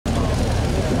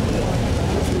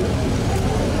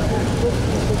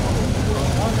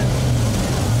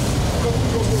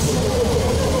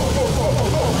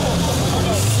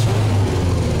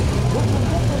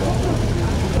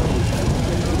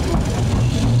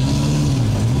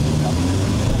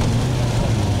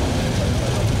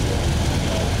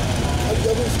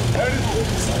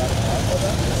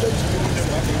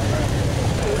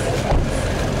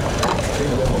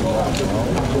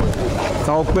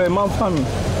ọ̀pẹ má fà mí.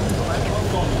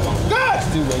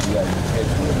 Stay where you are.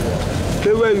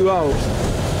 Stay where you are.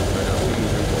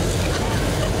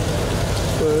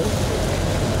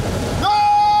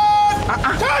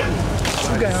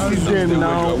 See them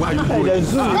now. They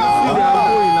zoom. They are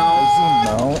going now. Zoom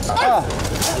now.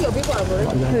 Your people have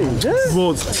already.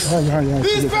 Vote.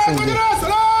 Please pray for the rest,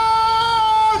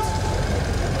 Lord!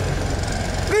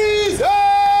 Please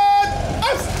head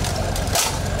up!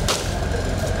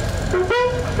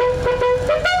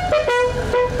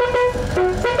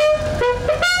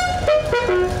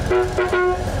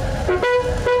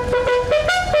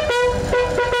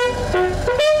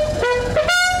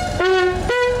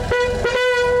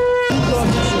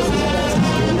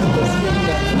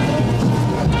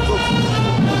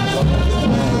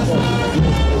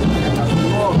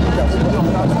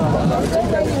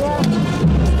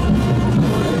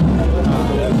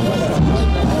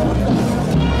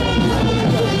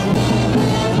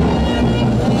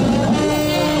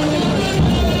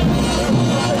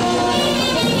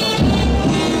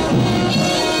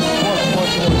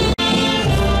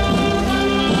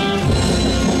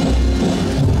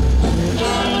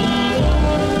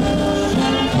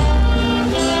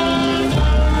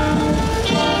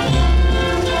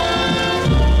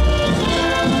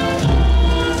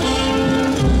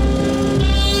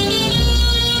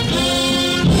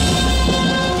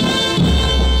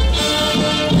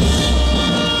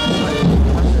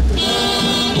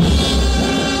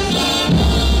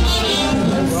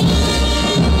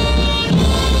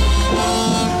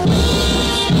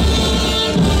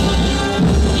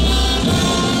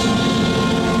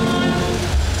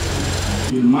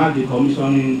 The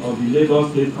commissioning of the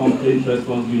Lagos State Complaint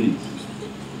Response Unit,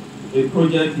 a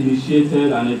project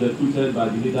initiated and executed by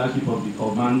the leadership of the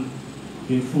command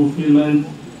in fulfillment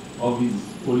of its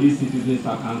police citizens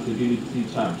accountability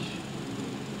charge.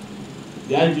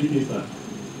 The IGP, sir.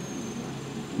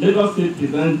 Lagos State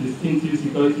presents distinctive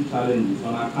security challenges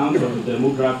on account of the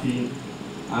demography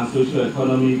and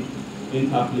socio-economic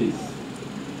interplays.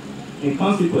 In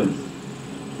consequence,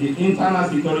 the internal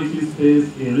security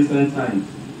space in recent times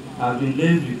has been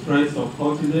laced with threats of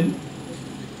cultism,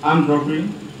 armed robbery,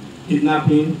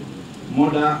 kidnapping,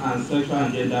 murder, and sexual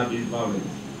and gender-based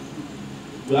violence.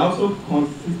 We are also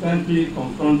consistently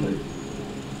confronted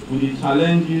with the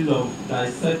challenges of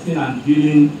dissecting and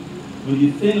dealing with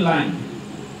the thin line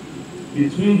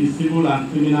between the civil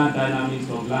and criminal dynamics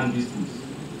of land disputes,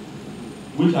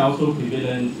 which are also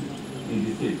prevalent in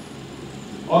the state.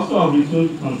 Also of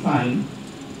renewed concern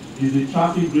is the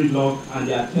traffic gridlock and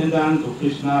the attendant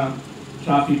occasional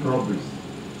traffic robberies,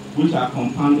 which are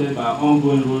compounded by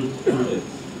ongoing road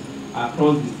projects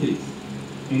across the state,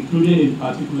 including in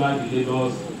particular the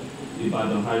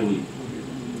Lagos-Ibadan highway.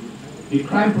 The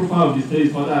crime profile of the state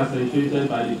is further accentuated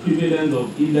by the prevalence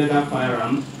of illegal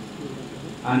firearms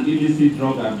and illicit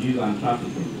drug abuse and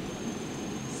trafficking.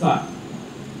 Sir,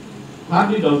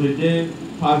 hardly does a day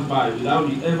pass by without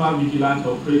the ever-vigilant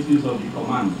operatives of the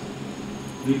command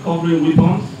recovering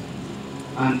weapons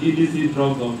and illicit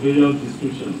drugs of various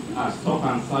descriptions as stop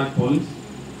and sight points,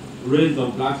 raids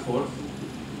of black spots,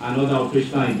 and other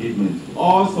operational engagements.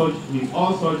 All such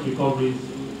recoveries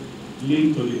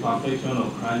linked to the perfection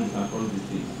of crimes across the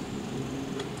state.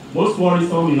 Most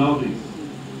worrisome in all this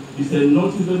is a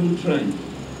noticeable trend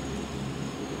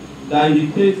that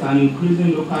indicates an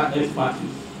increasing local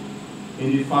expertise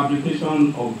in the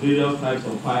fabrication of various types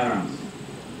of firearms,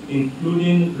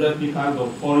 including replicas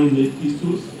of foreign-made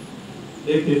pistols,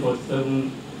 AK-47,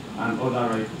 and other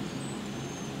rifles.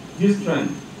 This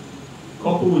trend,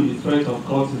 coupled with the threat of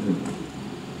cultism,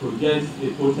 projects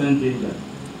a potent danger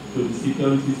to the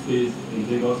security space in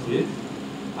Lagos State,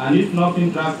 and if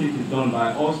nothing drastic is done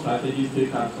by all strategic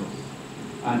state actors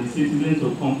and the citizens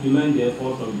to complement the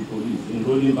efforts of the police in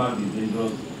rolling back the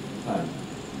dangerous tide.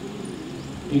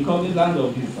 In cognizance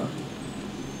of this, sir,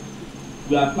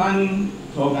 we are planning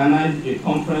to organize a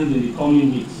conference in the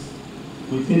coming weeks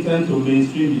with intent to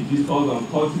mainstream the discourse on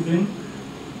cultism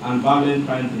and violent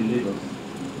crimes in Lagos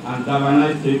and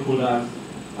galvanize stakeholders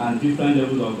and different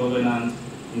levels of governance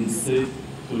in the state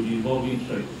to the evolving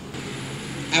threats.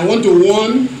 I want to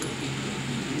warn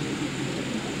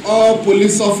all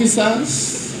police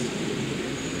officers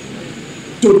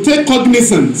to take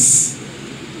cognizance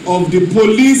of the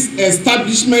Police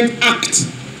Establishment Act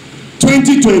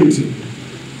 2020.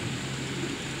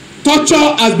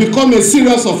 Torture has become a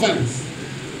serious offense.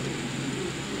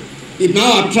 It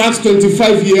now attracts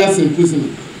 25 years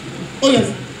imprisonment. Oh yes.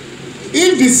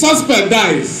 If the suspect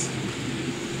dies,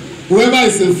 whoever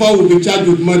is involved will be charged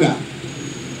with murder.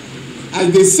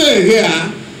 As they say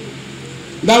here,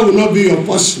 that will not be your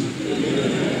portion.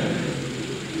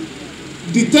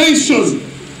 detention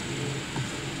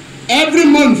every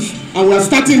month, and we are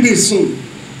starting this soon.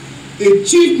 A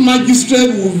chief magistrate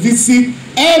will visit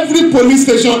every police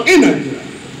station in Nigeria.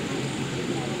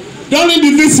 During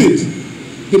the visit,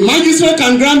 the magistrate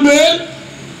can grant bail,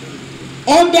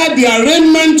 order the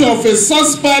arraignment of a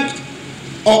suspect,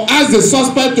 or ask the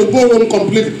suspect to go home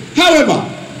completely. However,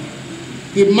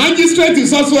 the magistrate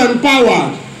is also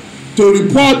empowered to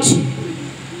report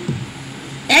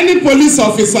any police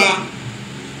officer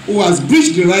who has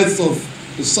breached the rights of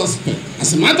the suspect.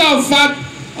 As a matter of fact,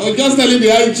 I was just telling the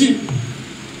IG,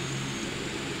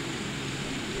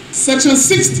 Section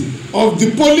 60 of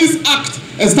the Police Act,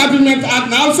 Establishment Act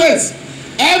now says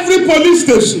every police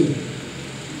station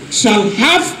shall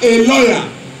have a lawyer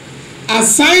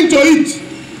assigned to it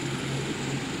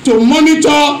to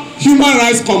monitor human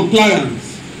rights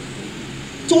compliance.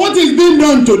 So what is being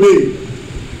done today?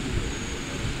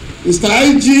 Mr.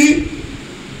 IG,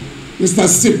 Mr.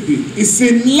 CP, is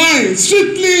in line,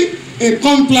 strictly in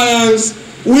compliance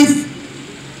with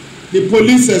the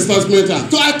Police Establishment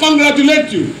Act. So I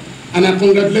congratulate you, and I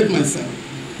congratulate myself.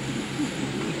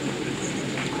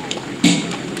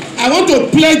 I want to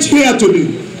pledge here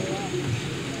today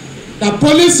that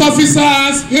police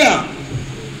officers here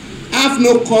have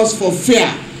no cause for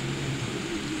fear.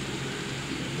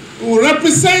 We will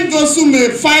represent those who may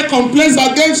file complaints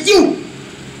against you.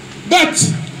 But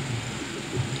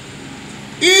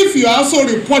if you are also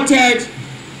reported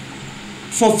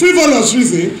for frivolous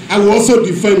reason, I will also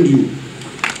defend you.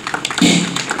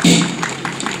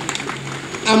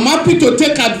 I'm happy to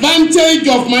take advantage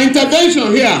of my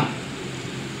intervention here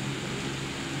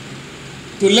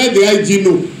to let the IG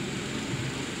know.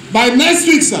 By next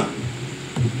week, sir,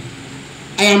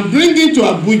 I am bringing to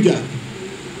Abuja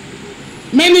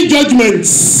many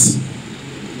judgments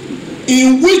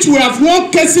in which we have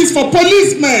won cases for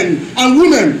policemen and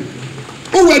women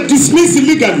who were dismissed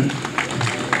illegally.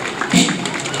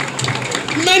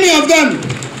 Many of them.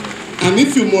 And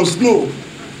if you must know,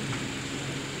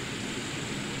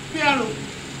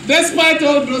 despite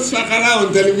all those shakara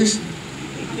on television,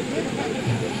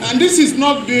 and this is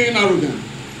not being arrogant,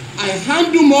 I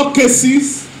handle more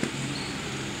cases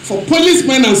for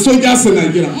policemen and soldiers in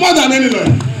Nigeria, more than any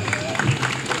lawyer.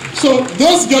 So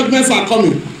those judgments are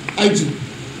coming, IG.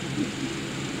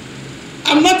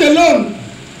 I'm not alone.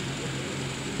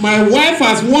 My wife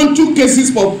has won 2 cases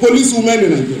for police women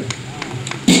in Nigeria.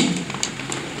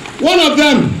 One of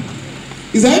them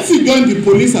is that if you join the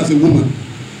police as a woman,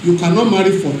 you cannot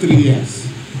marry for 3 years.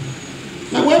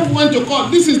 My wife went to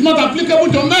court. This is not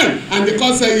applicable to men, and the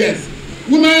court said yes.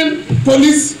 Women,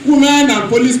 women and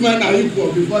policemen are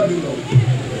equal before the law.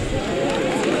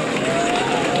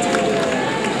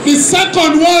 The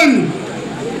second one,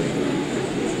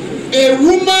 a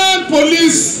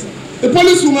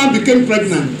policewoman became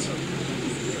pregnant,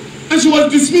 and she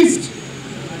was dismissed.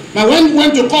 My wife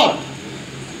went to court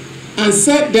and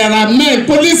said there are men,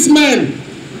 policemen,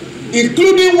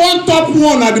 including one top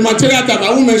one at the material type,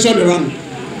 I won't mention the rank,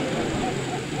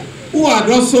 who had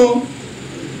also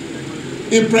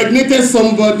impregnated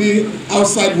somebody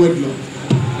outside wedlock.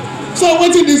 So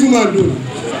what did this woman do?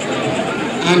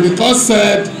 And the court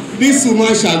said this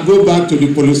woman shall go back to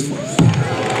the police force.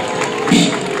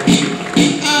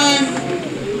 And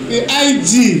the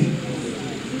IG,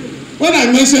 when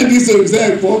I mentioned this, he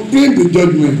said, bring the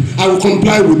judgment. I will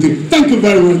comply with it. Thank you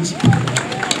very much.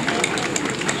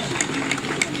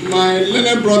 My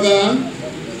little brother,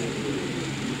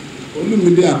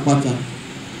 Olumide Akpata,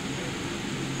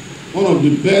 one of the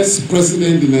best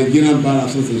presidents the Nigerian Bar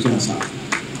Association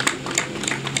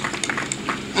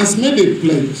has made a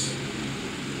pledge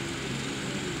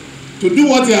to do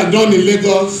what he had done in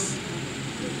Lagos,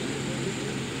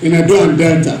 in Edo and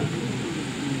Delta.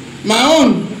 My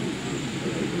own,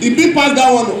 he be past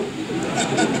that one.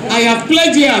 I have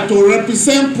pledged here to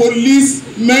represent police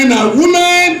men and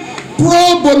women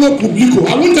pro bono publico.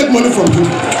 I won't take money from you.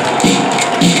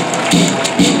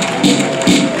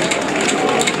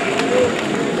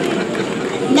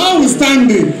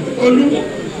 Notwithstanding,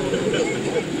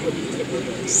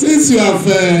 since you have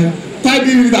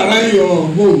tidied it around your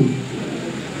home,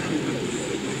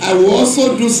 I will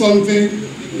also do something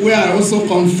where I also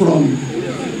come from.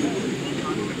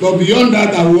 But beyond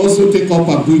that, I will also take up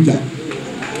Abuja.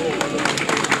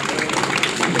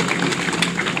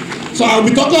 So I'll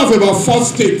be talking of about 4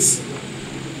 states,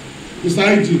 Mr.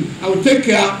 IG. I will take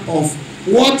care of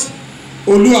what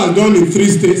Olu has done in 3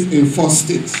 states, in 4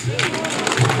 states.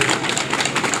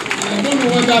 I don't know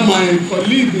whether my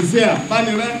colleague is here,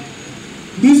 Banire.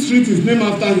 This street is named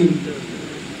after him.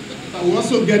 I will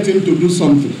also get him to do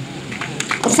something.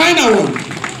 A final one.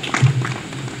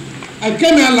 I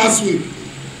came here last week.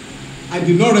 I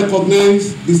did not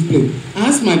recognize this plane. I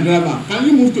asked my driver, can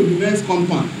you move to the next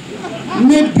compound?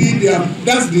 Maybe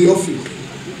that's the office.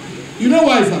 You know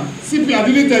why, sir? CP, I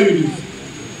didn't tell you this.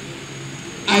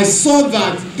 I saw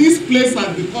that this place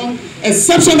has become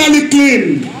exceptionally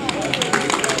clean.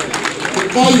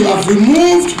 Because you have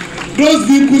removed those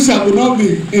vehicles that will not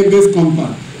be in this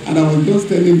compound. And I was just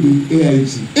telling the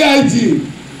AIG,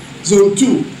 Zone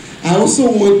 2, I also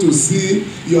want to see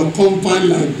your compound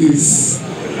like this.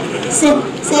 So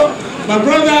my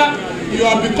brother, you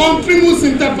have become primus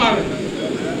inter pares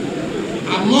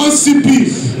among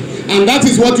CPs, and that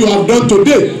is what you have done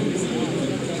today.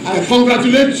 I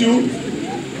congratulate you.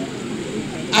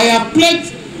 I have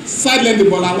pledged silently,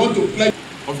 but I want to pledge.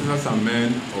 Officers and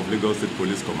men of Lagos State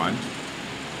Police Command,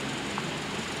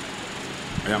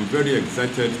 I am very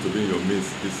excited to be in your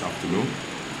midst this afternoon.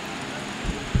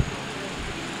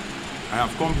 I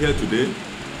have come here today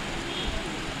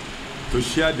to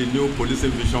share the new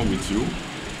policing vision with you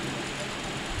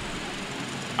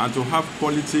and to have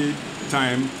quality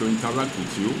time to interact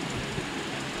with you,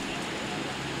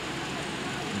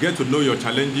 get to know your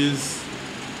challenges.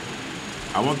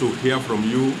 I want to hear from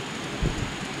you.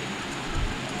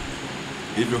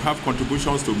 If you have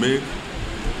contributions to make,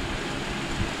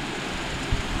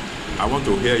 I want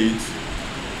to hear it.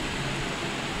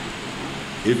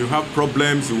 If you have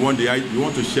problems you want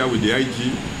to share with the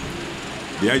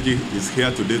IG is here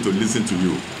today to listen to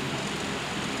you.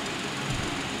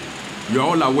 You are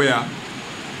all aware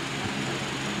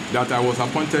that I was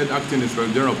appointed Acting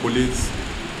Inspector General of Police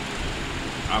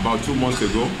about 2 months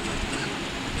ago.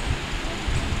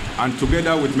 And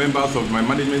together with members of my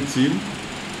management team,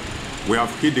 we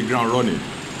have hit the ground running.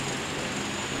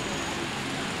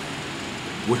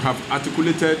 We have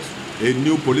articulated a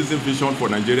new policing vision for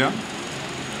Nigeria,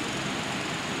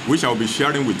 which I will be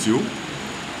sharing with you.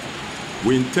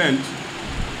 We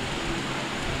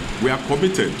are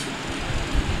committed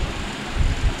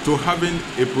to having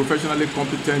a professionally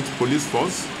competent police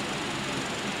force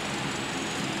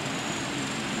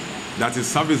that is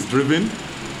service-driven,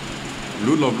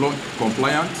 rule of law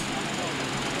compliant,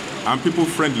 and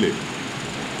people-friendly.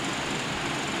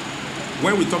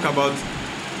 When we talk about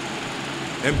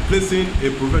emplacing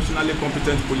a professionally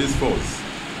competent police force,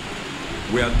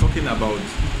 we are talking about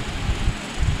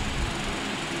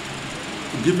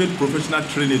giving professional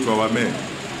training to our men.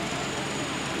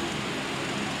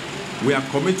 We are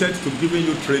committed to giving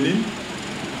you training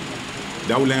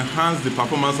that will enhance the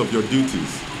performance of your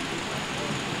duties.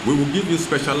 We will give you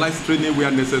specialized training where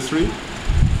necessary.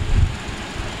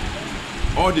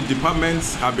 All the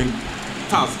departments have been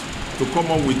tasked to come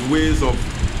up with ways of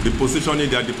repositioning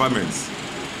their departments.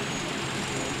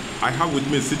 I have with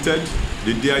me seated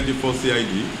the DIG for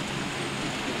CID.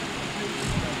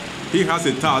 He has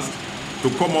a task to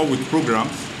come up with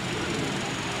programs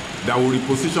that will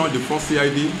reposition the force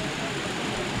CID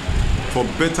for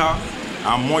better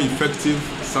and more effective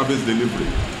service delivery.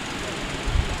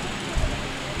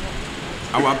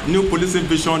 Our new policing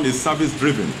vision is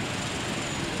service-driven.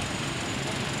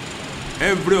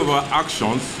 Every of our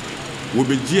actions will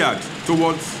be geared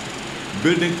towards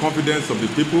building confidence of the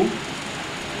people,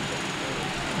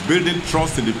 building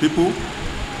trust in the people,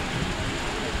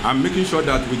 and making sure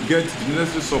that we get the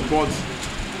necessary support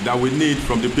that we need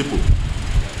from the people.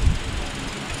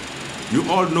 You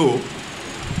all know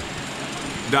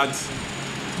that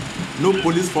no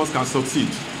police force can succeed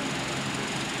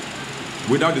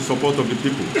without the support of the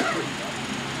people.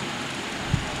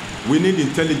 We need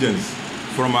intelligence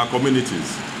from our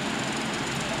communities.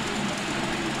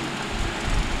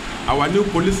 Our new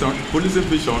policing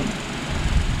vision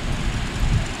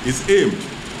is aimed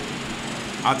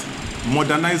at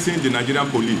modernizing the Nigerian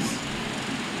police.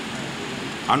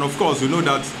 And of course, you know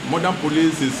that modern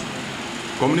police is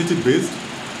community-based,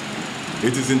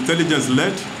 it is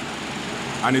intelligence-led,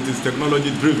 and it is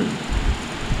technology-driven.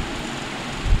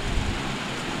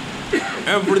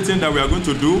 Everything that we are going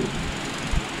to do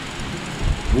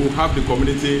will have the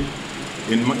community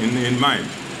in mind.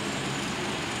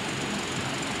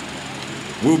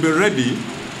 We'll be ready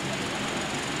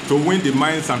to win the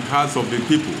minds and hearts of the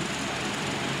people.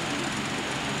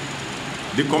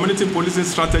 The community policing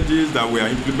strategies that we are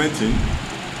implementing,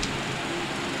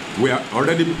 we are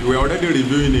already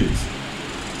reviewing it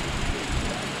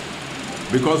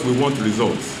because we want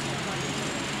results.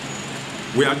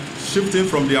 We are shifting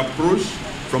from the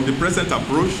present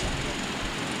approach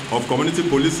of community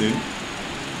policing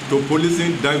to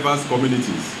policing diverse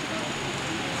communities.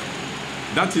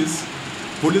 That is,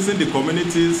 policing the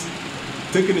communities,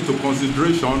 taking into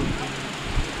consideration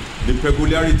the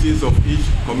peculiarities of each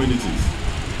community.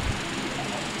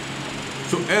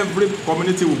 So every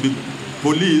community will be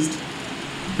policed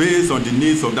based on the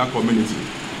needs of that community,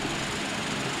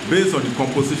 based on the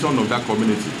composition of that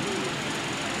community.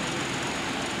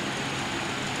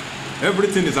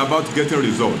 Everything is about getting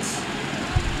results.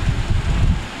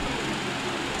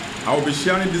 I will be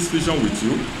sharing this vision with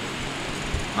you,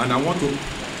 and I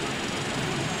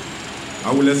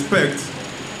will expect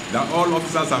that all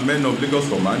officers and men of Lagos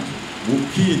Command will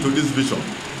key into this vision.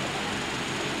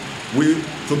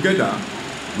 Together,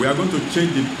 we are going to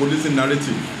change the policing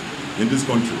narrative in this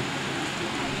country.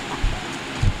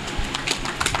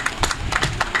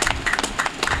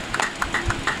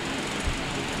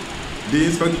 The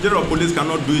Inspector General of Police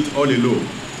cannot do it all alone.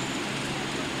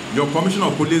 Your Commissioner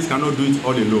of Police cannot do it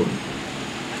all alone.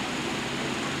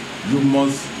 You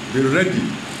must be ready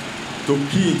to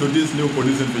key into this new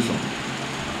policing vision,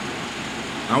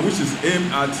 and which is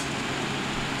aimed at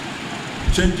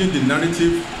changing the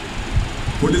narrative,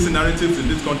 policing narratives in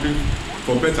this country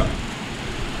for better.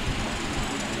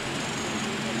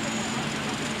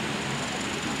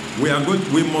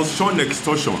 We must shun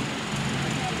extortion.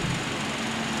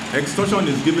 Extortion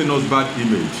is giving us bad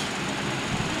image.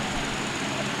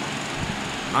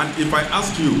 And if I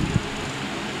ask you,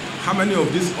 how many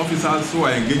of these officers who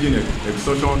are engaging in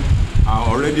extortion are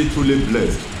already truly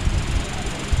blessed?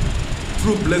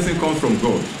 True blessing comes from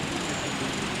God.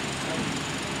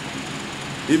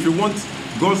 If you want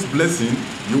God's blessing,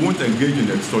 you won't engage in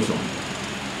extortion.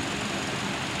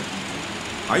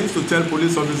 I used to tell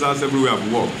police officers everywhere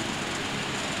I've worked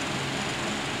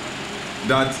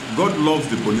that God loves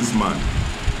the policeman,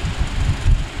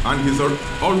 and he's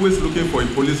always looking for a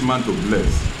policeman to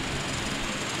bless.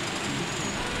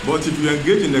 But if you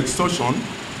engage in extortion,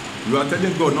 you are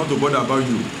telling God not to bother about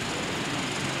you,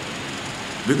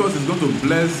 because he's going to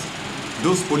bless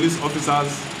those police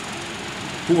officers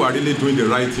who are really doing the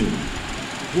right thing,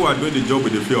 who are doing the job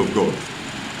with the fear of God.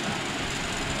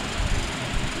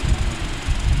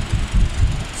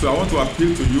 So I want to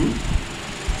appeal to you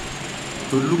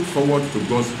to look forward to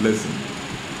God's blessing.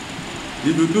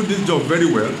 If you do this job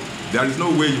very well, there is no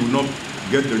way you will not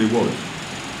get the reward.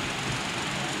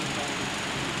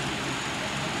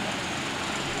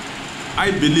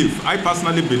 I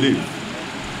personally believe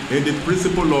in the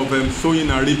principle of sowing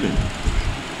and reaping.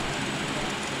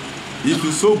 If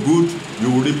you sow good,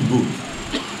 you will reap good.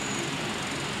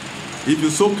 If you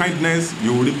sow kindness,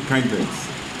 you will reap kindness.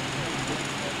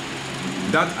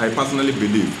 That I personally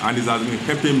believe, and it has been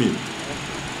helping me.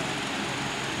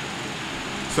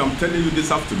 So I'm telling you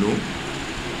this afternoon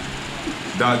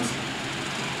that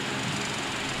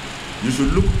you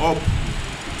should look up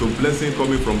to blessing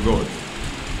coming from God.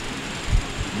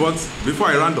 But before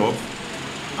I round up,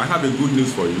 I have a good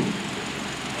news for you.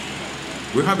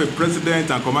 We have a president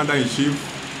and commander-in-chief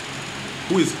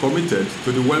who is committed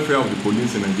to the welfare of the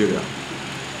police in Nigeria.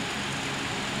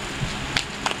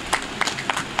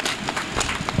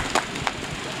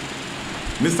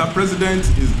 Mr. President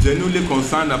is genuinely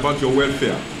concerned about your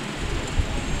welfare,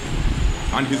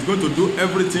 and he's going to do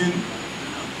everything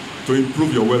to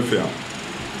improve your welfare.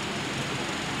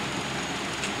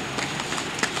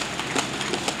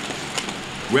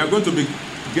 We are going to be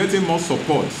getting more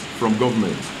support from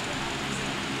government.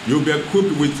 You'll be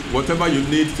equipped with whatever you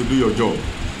need to do your job.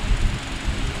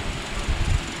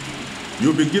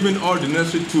 You'll be given all the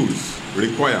necessary tools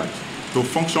required to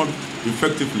function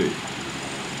effectively.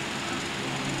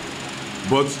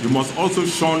 But you must also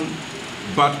shun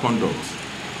bad conduct.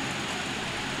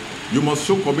 You must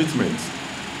show commitment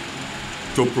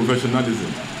to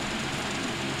professionalism.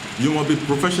 You must be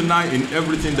professional in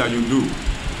everything that you do.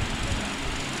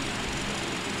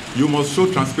 You must show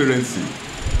transparency.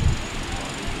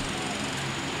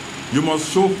 You must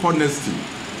show honesty.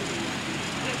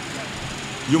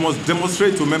 You must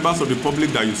demonstrate to members of the public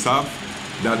that you serve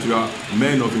that you are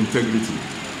men of integrity.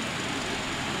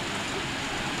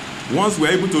 Once we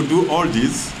are able to do all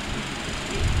this,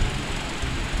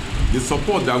 the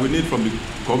support that we need from the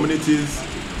communities,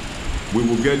 we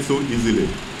will get so easily.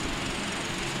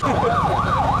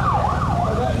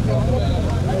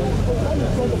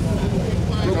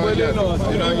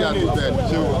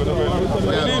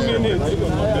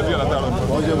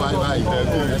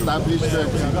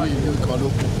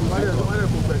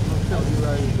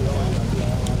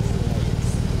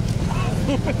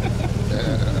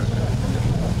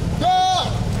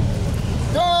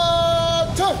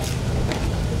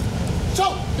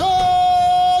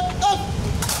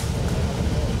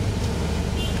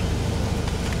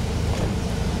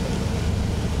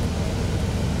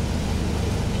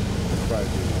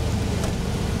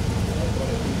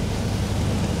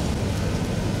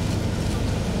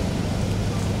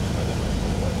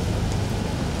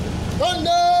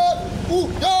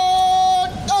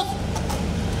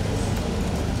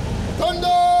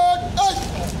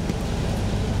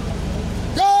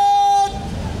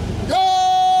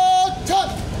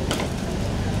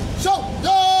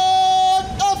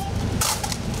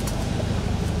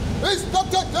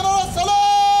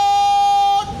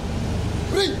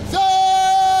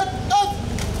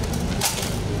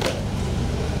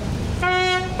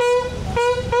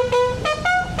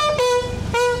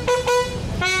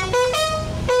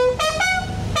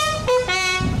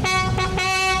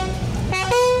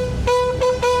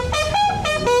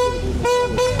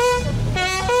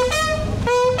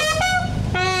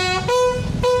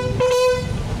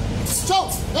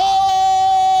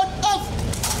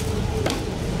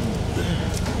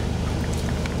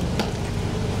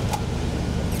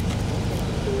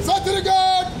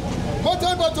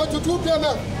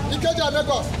 Ikeja,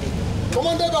 Lagos,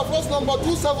 commanded by force number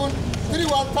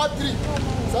 273153,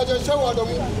 Sergeant Shehu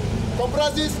Adamu,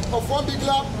 comprises of 1 big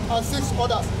lab and 6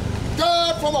 others.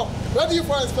 Guard form up, ready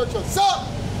for inspection. Sir!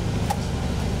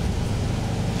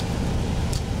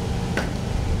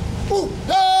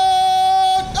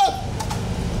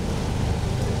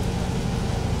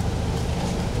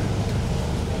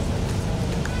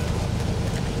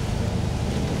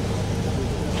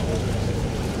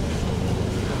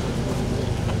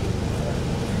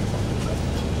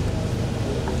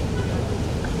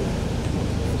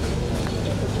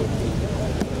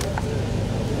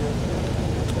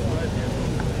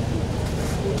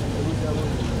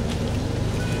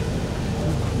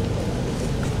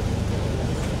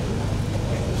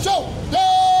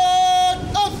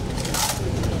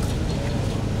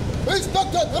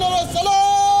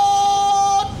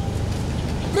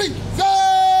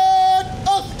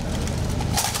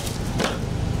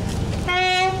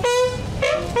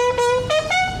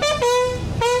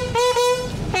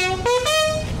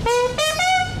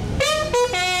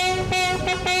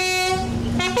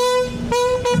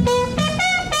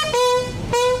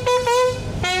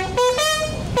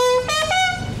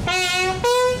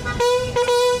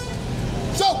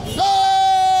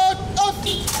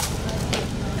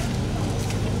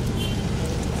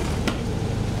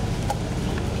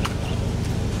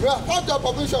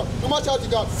 Permission to march out the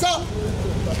guard. Sir!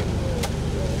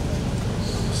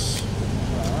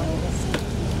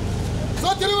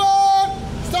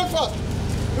 Stand fast.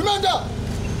 Remember,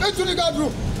 into the guard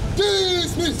room.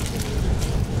 Dismiss.